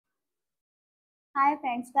Hi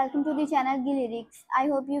friends, welcome to the channel Lyrics. I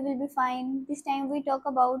hope you will be fine. This time we talk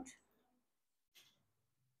about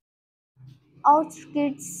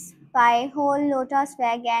Outskirts by Whole Lotta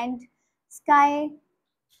Swag and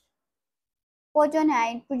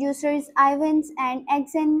Skryptonite, producers Ivans and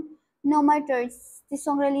Exen Nomators. This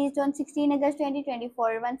song released on 16 August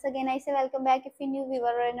 2024. Once again, I say welcome back if you're new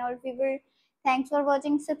viewer or an old viewer. Thanks for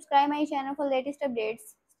watching. Subscribe my channel for latest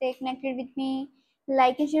updates. Stay connected with me.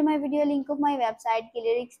 Like and share my video. Link of my website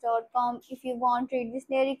lyrics.com. If you want to read these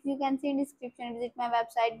lyrics, you can see in description. Visit my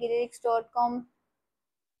website lyrics.com.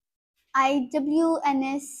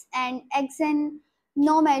 IWNS and XN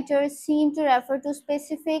no matter seem to refer to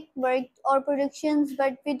specific work or productions,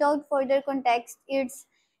 but without further context, it's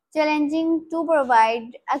challenging to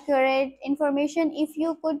provide accurate information. If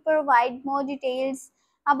you could provide more details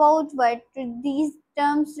about what these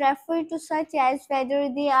terms refer to, such as whether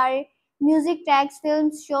they are music tracks,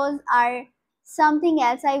 films, shows, or something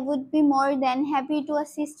else, I would be more than happy to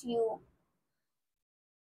assist you.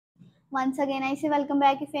 Once again, I say welcome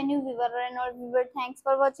back if you're a new viewer or an old viewer. Thanks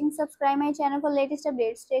for watching. Subscribe my channel for latest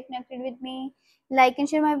updates. Stay connected with me. Like and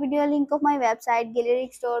share my video. Link of my website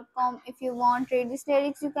lyrics.com. If you want to read these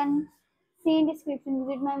lyrics, you can see in description.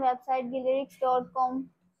 Visit my website lyrics.com.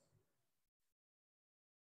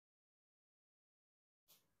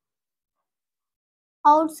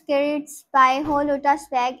 Outskirts by Lotta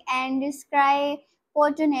Swag and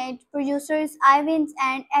Skryptonite, producers Ivans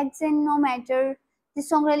and Exen no matter. The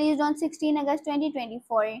song released on 16 August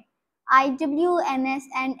 2024. IWNS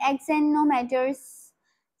and Exen no matters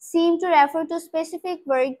seem to refer to specific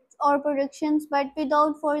works or productions, but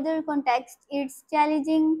without further context, it's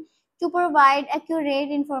challenging to provide accurate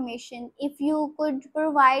information. If you could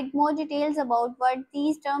provide more details about what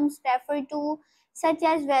these terms refer to, such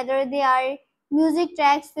as whether they are music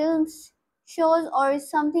tracks, films, shows, or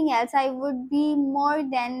something else, I would be more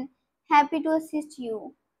than happy to assist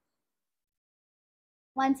you.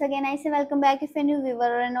 Once again, I say welcome back if you're a new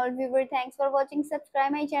viewer or an old viewer. Thanks for watching.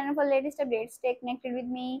 Subscribe my channel for latest updates. Stay connected with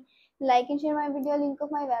me. Like and share my video. Link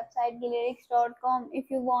of my website lyrics.com. If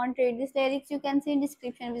you want to read these lyrics, you can see in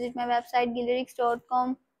description. Visit my website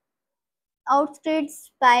lyrics.com.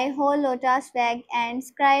 Outskirts by Whole Lotta Swag and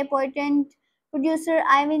Skryptonite, producer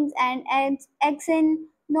Ivans and Exen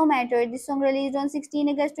no matter. This song released on 16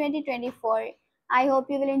 August 2024. I hope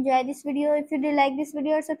you will enjoy this video. If you do like this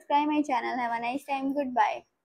video, subscribe my channel. Have a nice time. Goodbye.